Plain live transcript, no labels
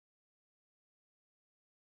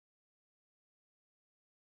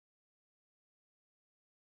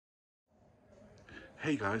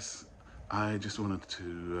Hey guys, I just wanted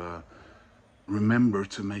to remember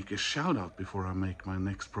to make a shout out before I make my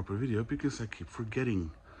next proper video because I keep forgetting.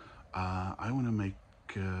 I want to make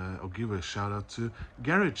or give a shout out to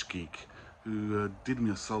Garage Geek, who did me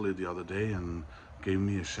a solid the other day and gave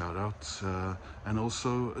me a shout out, and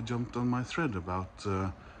also jumped on my thread about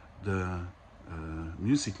the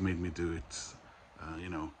music made me do it.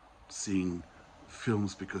 Seeing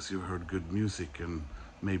films because you heard good music and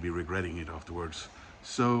maybe regretting it afterwards.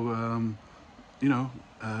 So,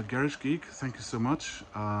 Garage Geek, thank you so much.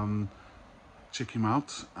 Check him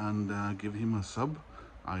out and give him a sub.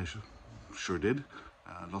 I sure did.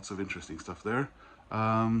 Lots of interesting stuff there.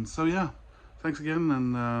 So yeah, thanks again,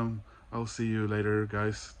 and I'll see you later,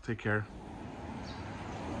 guys. Take care.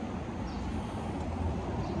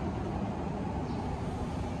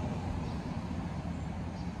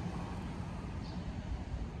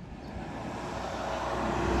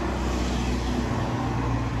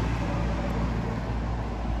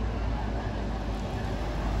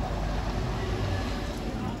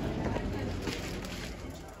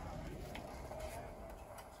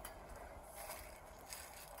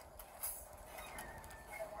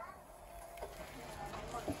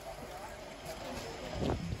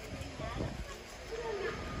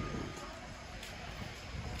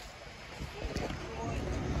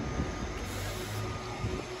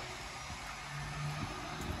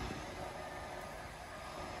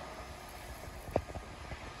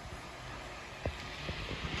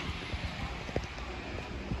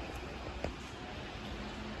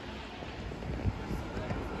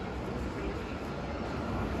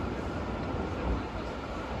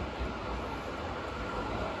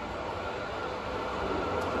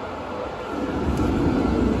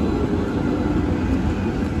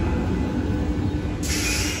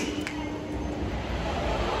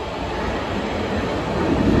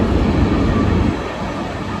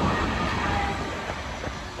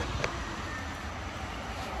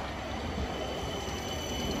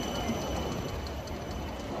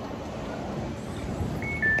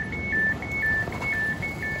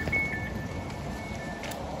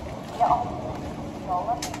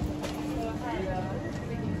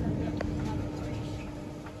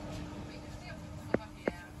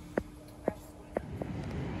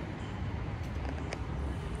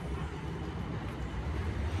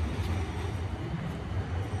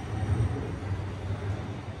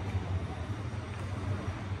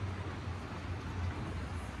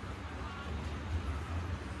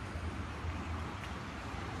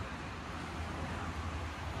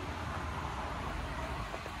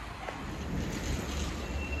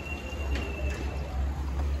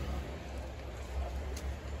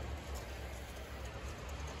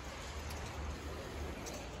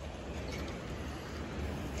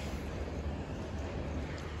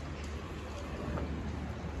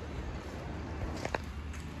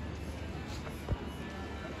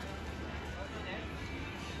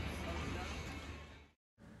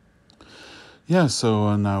 Yeah,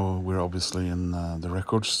 so now we're obviously in the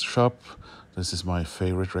record shop. This is my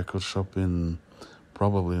favorite record shop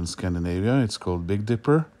probably in Scandinavia. It's called Big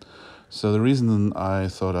Dipper. So the reason I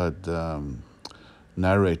thought I'd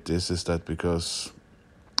narrate this is that because,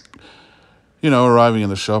 arriving in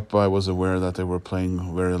the shop, I was aware that they were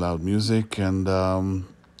playing very loud music, and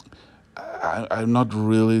I'm not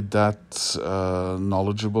really that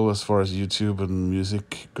knowledgeable as far as YouTube and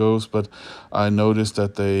music goes, but I noticed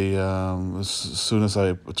that they, as soon as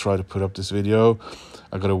I tried to put up this video,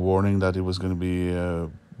 I got a warning that it was going to be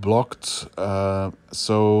blocked.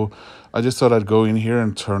 So I just thought I'd go in here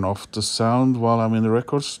and turn off the sound while I'm in the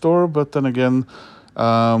record store. But then again,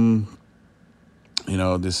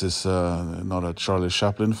 this is not a Charlie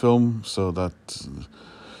Chaplin film, so that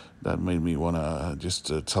made me want to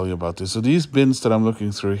just tell you about this. So these bins that I'm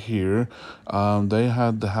looking through here, they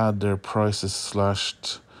had their prices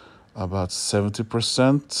slashed about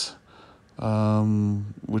 70%,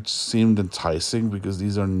 which seemed enticing because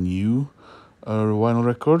these are new vinyl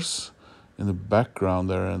records. In the background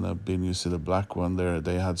there, in the bin, you see the black one there.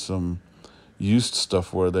 They had some used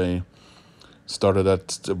stuff where they started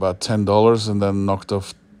at about $10 and then knocked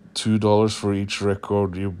off $2 for each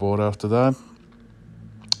record you bought after that.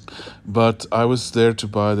 But I was there to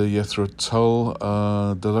buy the Jethro Tull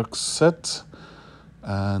deluxe set,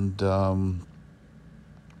 and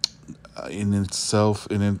in itself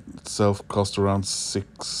cost around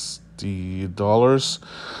 $60.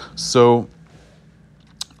 So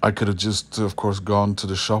I could have just, of course, gone to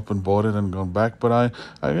the shop and bought it and gone back. But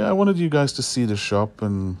I wanted you guys to see the shop,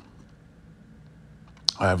 and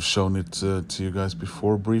I have shown it to you guys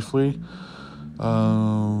before briefly.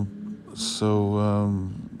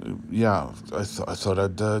 yeah, I thought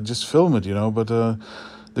I'd just film it, but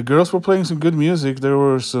the girls were playing some good music. There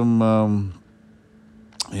were some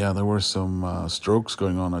yeah, there were some strokes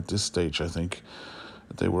going on at this stage. I think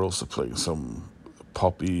they were also playing some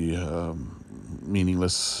poppy,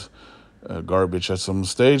 meaningless garbage at some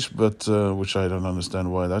stage, but which I don't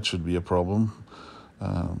understand why that should be a problem.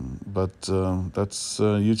 But that's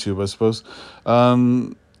YouTube, I suppose.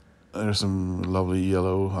 Um, there's some lovely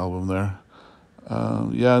yellow album there.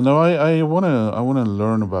 Yeah, no, I wanna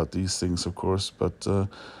learn about these things, of course, but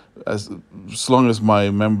as long as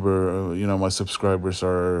my my subscribers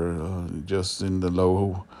are just in the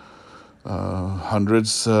low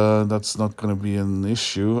hundreds, that's not going to be an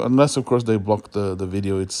issue, unless of course they block the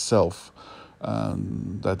video itself.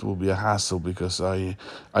 That will be a hassle because I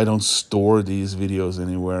don't store these videos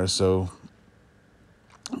anywhere, so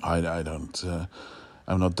I don't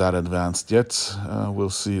I'm not that advanced yet. We'll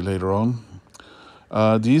see later on.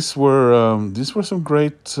 These were some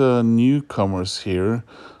great newcomers here.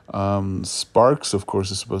 Sparks, of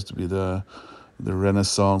course, is supposed to be the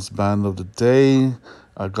Renaissance band of the day.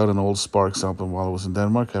 I got an old Sparks album while I was in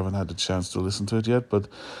Denmark. I haven't had the chance to listen to it yet, but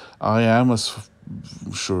I am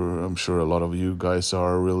I'm sure a lot of you guys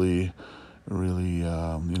are really, really,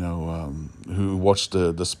 who watched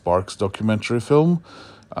the Sparks documentary film.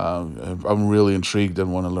 I'm really intrigued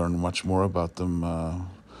and want to learn much more about them.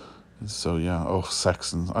 So yeah, oh,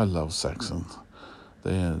 Saxon, I love Saxon.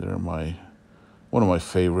 They're one of my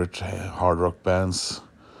favorite hard rock bands.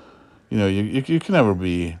 You can never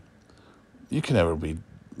be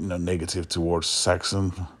negative towards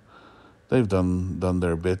Saxon. They've done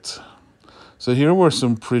their bit. So here were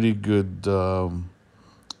some pretty good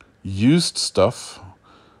used stuff.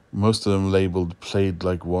 Most of them labeled "played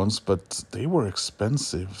like once," but they were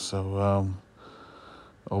expensive. So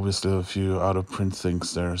obviously a few out of print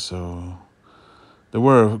things there. So there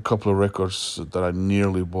were a couple of records that I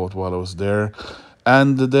nearly bought while I was there,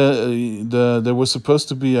 and there was supposed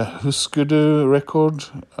to be a Huskerud record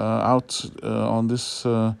out on this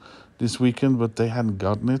weekend, but they hadn't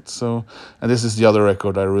gotten it. So, and this is the other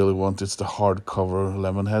record I really want. It's the hardcover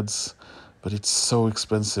Lemonheads, but it's so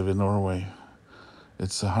expensive in Norway.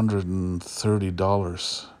 It's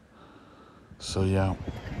 $130. So yeah,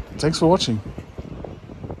 thanks for watching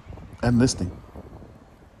and listening.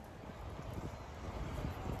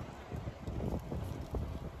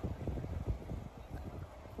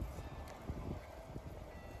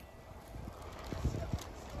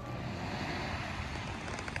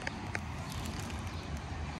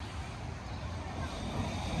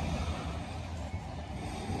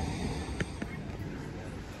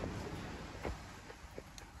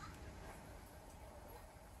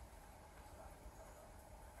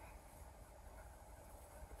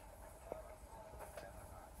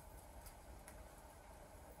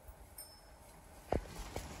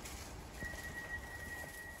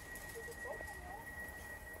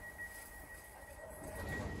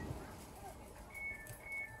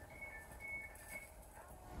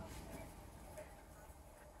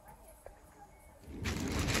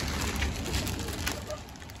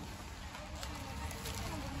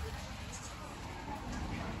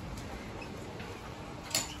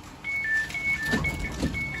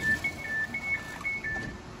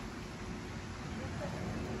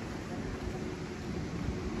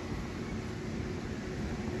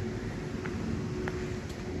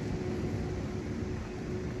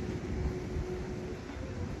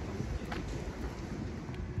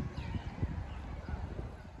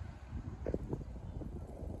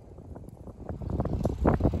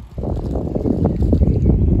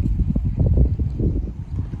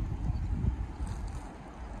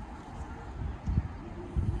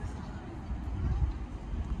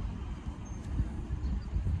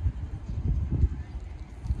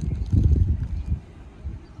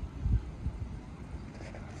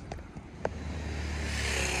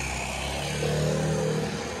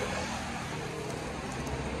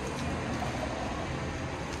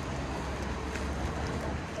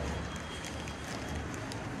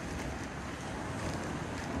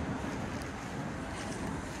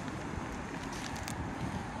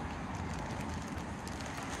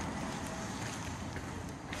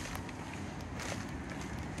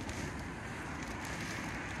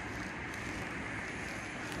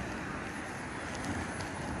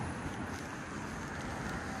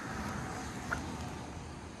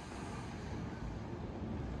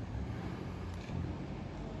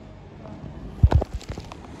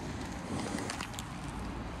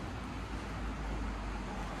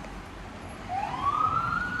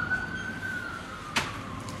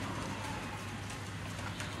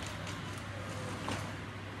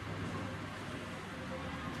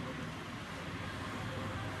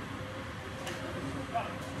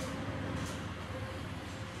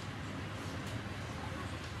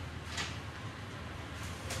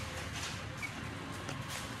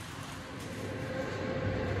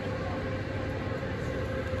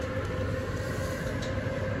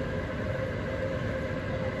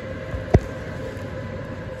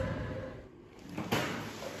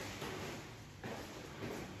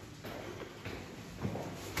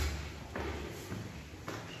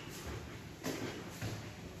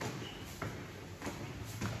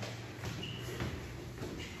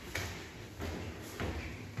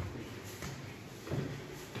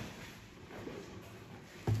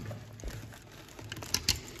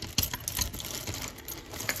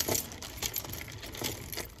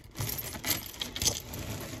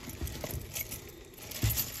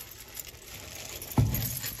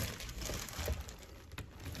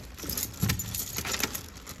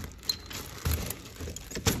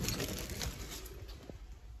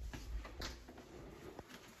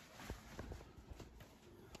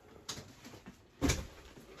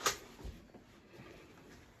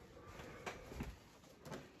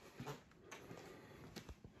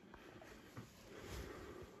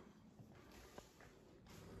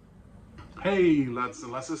 Hey lads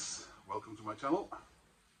and lasses, welcome to my channel.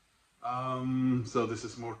 So this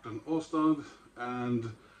is Morten Åstad and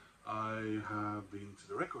I have been to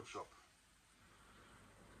the record shop.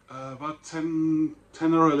 About 10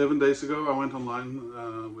 or 11 days ago I went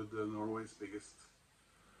online with Norway's biggest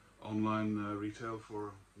online retail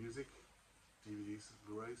for music, DVDs,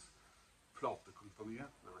 Blu-rays, Platekompaniet,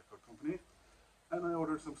 the record company. And I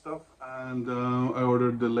ordered some stuff and I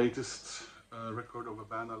ordered the latest record of a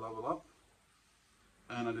band I love a lot.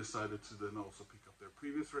 And I decided to then also pick up their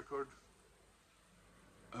previous record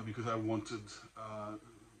because I wanted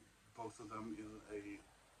both of them in a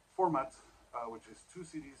format which is 2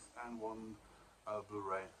 CDs and 1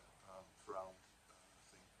 Blu-ray surround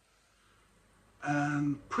thing.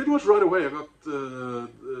 And pretty much right away I got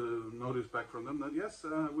notice back from them that yes,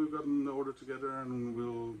 we've gotten the order together and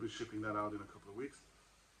we'll be shipping that out in a couple of weeks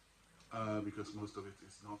because most of it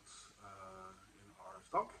is not in our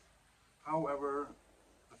stock. However,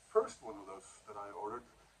 the first one of those that I ordered,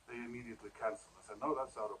 they immediately canceled. I said, no,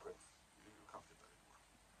 that's out of print. You can't get that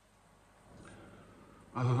anymore.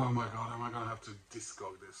 I thought, oh my god, am I going to have to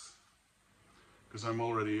discog this? Because I'm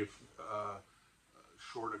already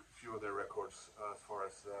short a few of their records as far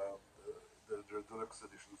as the deluxe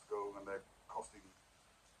editions go, and they're costing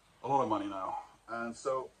a lot of money now. And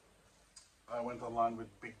so I went online with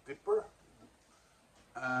Big Dipper,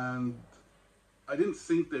 and I didn't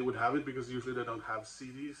think they would have it because usually they don't have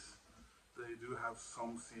CDs. They do have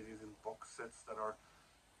some CDs in box sets that are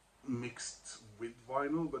mixed with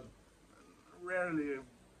vinyl, but rarely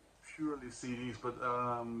purely CDs. But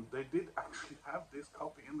they did actually have this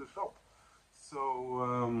copy in the shop.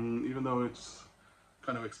 So even though it's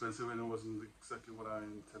kind of expensive and it wasn't exactly what I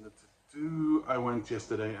intended to do, I went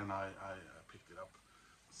yesterday and I picked it up.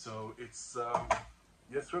 So it's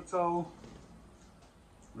Jethro Tull,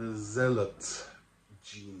 the Zealot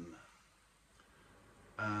Gene.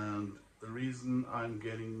 And the reason I'm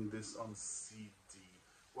getting this on CD,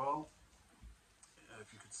 well,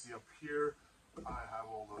 if you could see up here, I have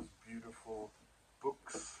all those beautiful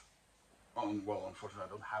books on, well, unfortunately I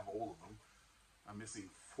don't have all of them. I'm missing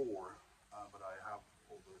 4, but I have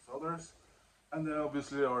all those others. And then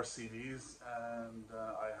obviously there are CDs, and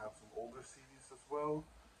I have some older CDs as well.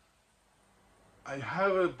 I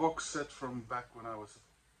have a box set from back when I was a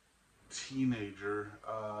teenager,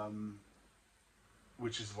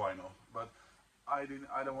 which is vinyl, but I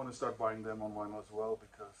don't want to start buying them on vinyl as well,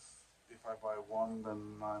 because if I buy one,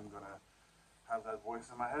 then I'm gonna have that voice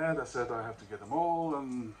in my head. I said I have to get them all,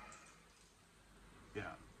 and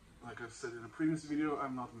yeah, like I've said in a previous video,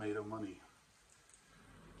 I'm not made of money.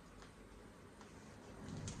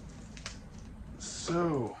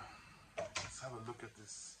 So let's have a look at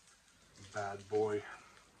this bad boy.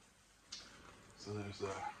 So there's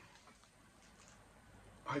a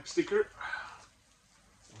hype sticker,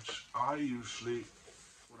 which I usually,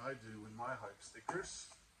 what I do with my hype stickers,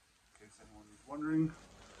 in case anyone is wondering,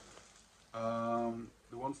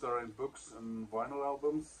 the ones that are in books and vinyl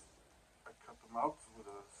albums, I cut them out with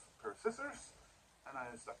a pair of scissors and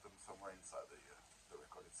I stuck them somewhere inside the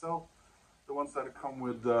record itself. The ones that come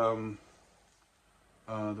with the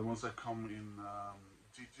ones that come in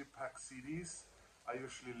Digipack CDs, I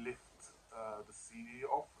usually lift the CD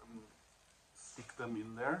off and stick them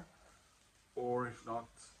in there, or if not,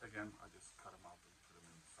 again, I just cut them out and put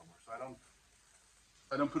them in somewhere. So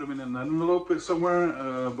I don't put them in an envelope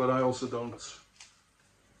somewhere, but I also don't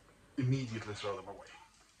immediately throw them away.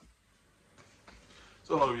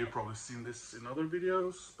 So a lot of you have probably seen this in other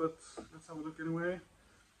videos, but let's have a look anyway.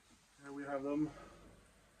 Here we have them.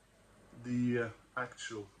 The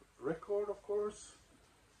actual record, of course,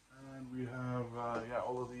 and we have yeah,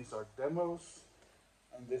 all of these are demos,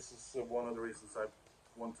 and this is one of the reasons I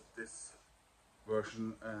wanted this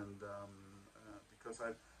version, and because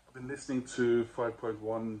I've been listening to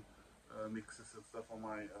 5.1 mixes and stuff on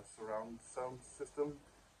my surround sound system,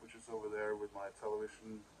 which is over there with my television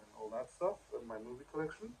and all that stuff and my movie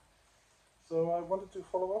collection. So I wanted to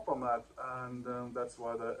follow up on that, and that's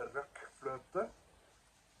why the Rockflöte,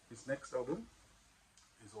 his next album,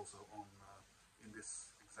 is also on in this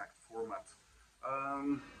exact format.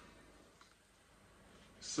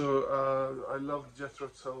 So I love Jethro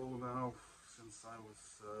Tull now since I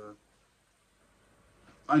was.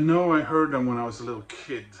 I know I heard them when I was a little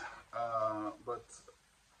kid, but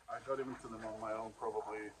I got into them on my own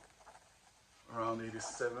probably around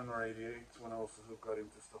 87 or 88 when I also got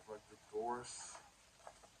into stuff like The Doors.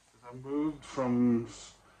 I moved from,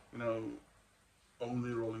 you know,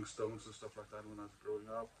 only Rolling Stones and stuff like that when I was growing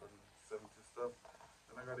up, and 70s stuff.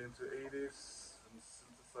 Then I got into 80s and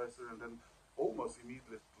synthesizer, and then almost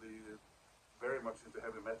immediately very much into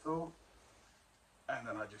heavy metal. And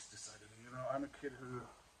then I just decided, I'm a kid who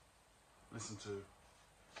listens to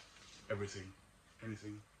everything,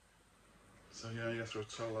 anything. So yeah, Jethro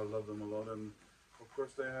Tull, I love them a lot, and of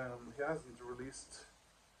course he hasn't released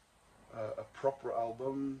a proper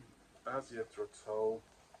album as Jethro Tull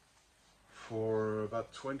for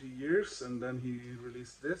about 20 years, and then he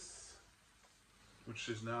released this, which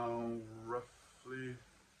is now roughly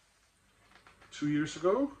 2 years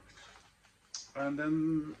ago, and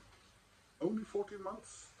then only 14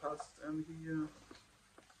 months passed, and he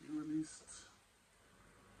released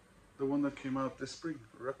the one that came out this spring,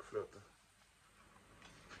 Rökflöte.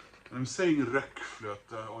 And I'm saying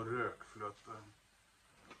Rökflöte or Rökflöte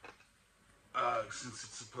since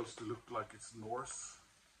it's supposed to look like it's Norse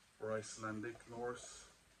or Icelandic Norse.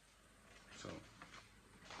 So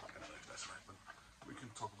I don't know if that's right, but we can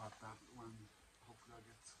talk about that when hopefully I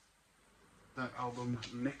get that album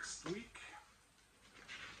next week.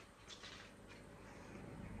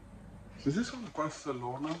 So is this from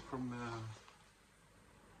Barcelona, from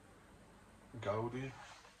the Gaudi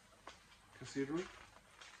Cathedral?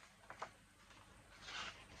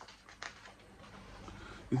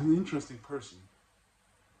 He's an interesting person.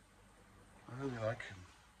 I really like him.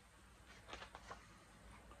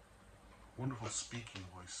 Wonderful speaking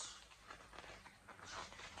voice.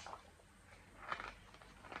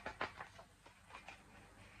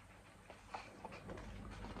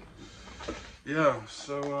 Yeah,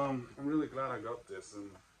 so I'm really glad I got this and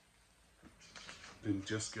didn't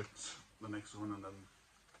just get the next one and then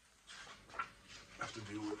have to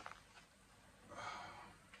deal with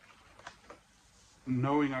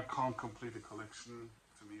knowing I can't complete a collection.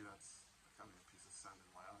 To me, that's kind of a piece of sand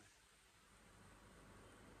in my eye.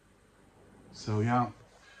 So yeah,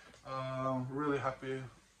 really happy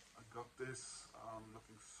I got this.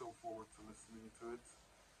 Looking so forward to listening to it.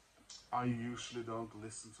 I usually don't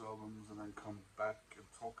listen to albums and then come back and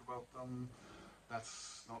talk about them.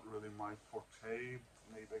 That's not really my forte.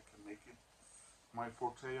 Maybe I can make it my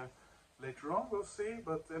forte later on, we'll see.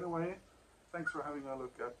 But anyway, thanks for having a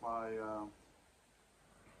look at my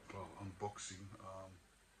unboxing.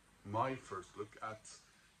 My first look at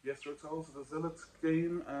Jethro Tull's The Zealot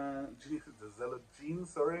game, The Zealot Gene,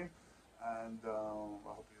 sorry. And I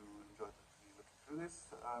hope you enjoyed looking through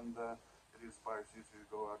this, and it inspires you to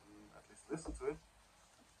go out and at least listen to it.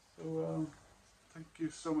 So thank you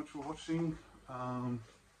so much for watching.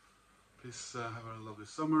 Please have a lovely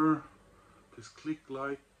summer. Please click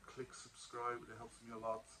like, click subscribe. It helps me a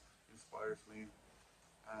lot, inspires me,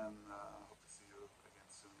 and hope to see you again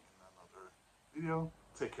soon in another video.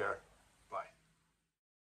 Take care.